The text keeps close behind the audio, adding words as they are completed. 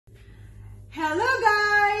Hello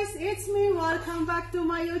guys! It's me! Welcome back to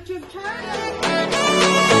my YouTube channel!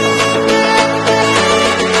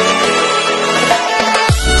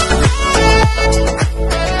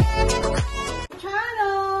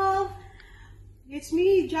 It's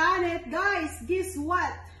me, Janet. Guys, guess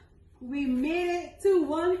what? We made it to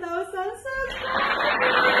 1,000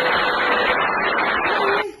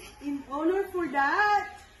 subscribers! In honor for that,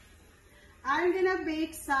 I'm gonna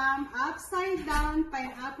bake some upside down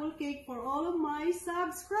pineapple cake for all of my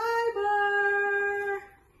subscribers.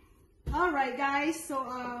 Alright guys, so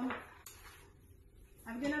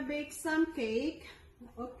I'm gonna bake some cake.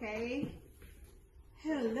 Okay.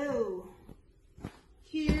 Hello.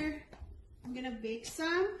 Here, I'm gonna bake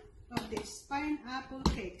some of this pineapple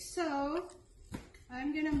cake. So,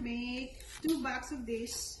 I'm gonna make 2 bags of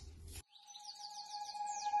this.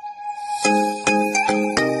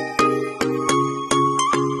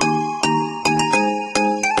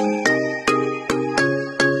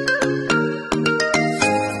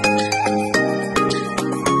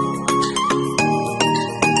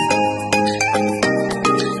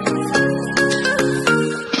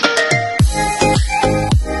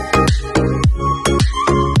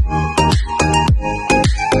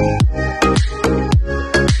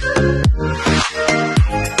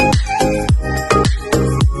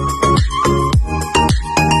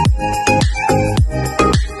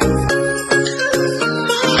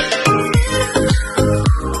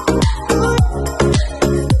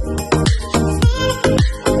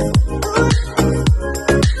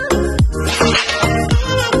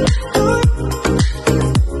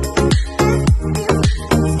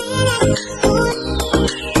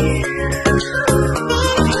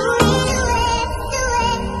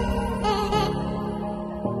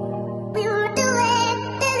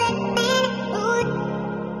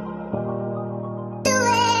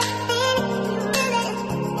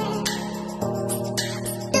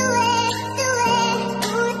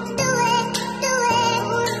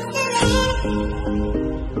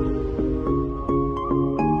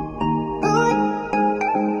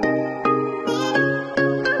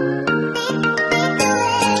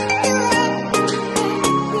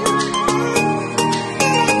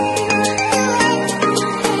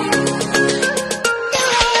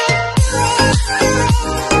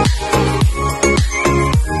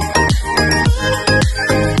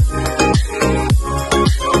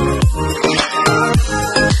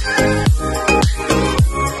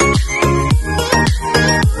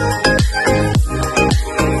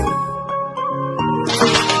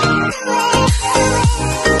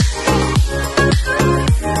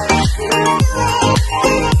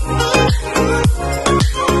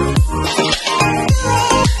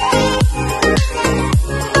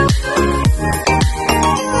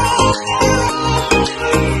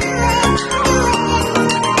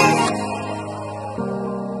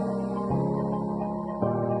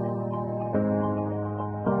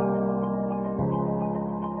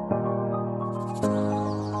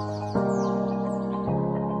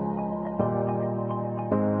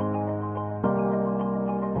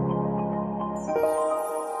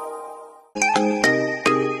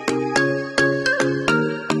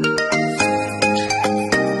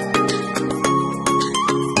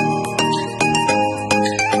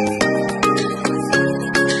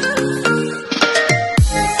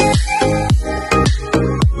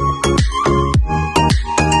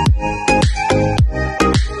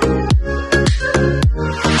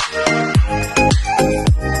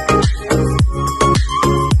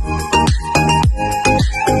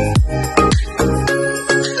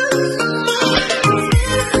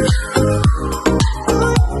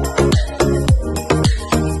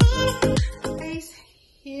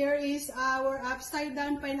 Upside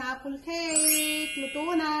down pineapple cake.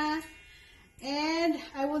 Luto na. And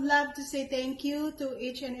I would love to say thank you to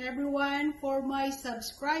each and everyone for my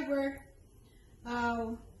subscriber.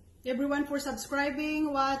 Everyone for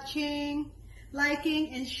subscribing, watching,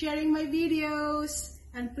 liking, and sharing my videos.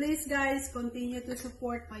 And please guys, continue to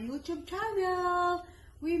support my YouTube channel.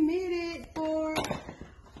 We made it for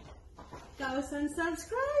 1,000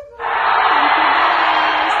 subscribers. Thank you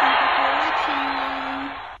guys. Thank you for watching.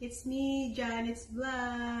 It's me, Janet's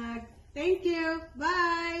Vlog. Thank you. Bye.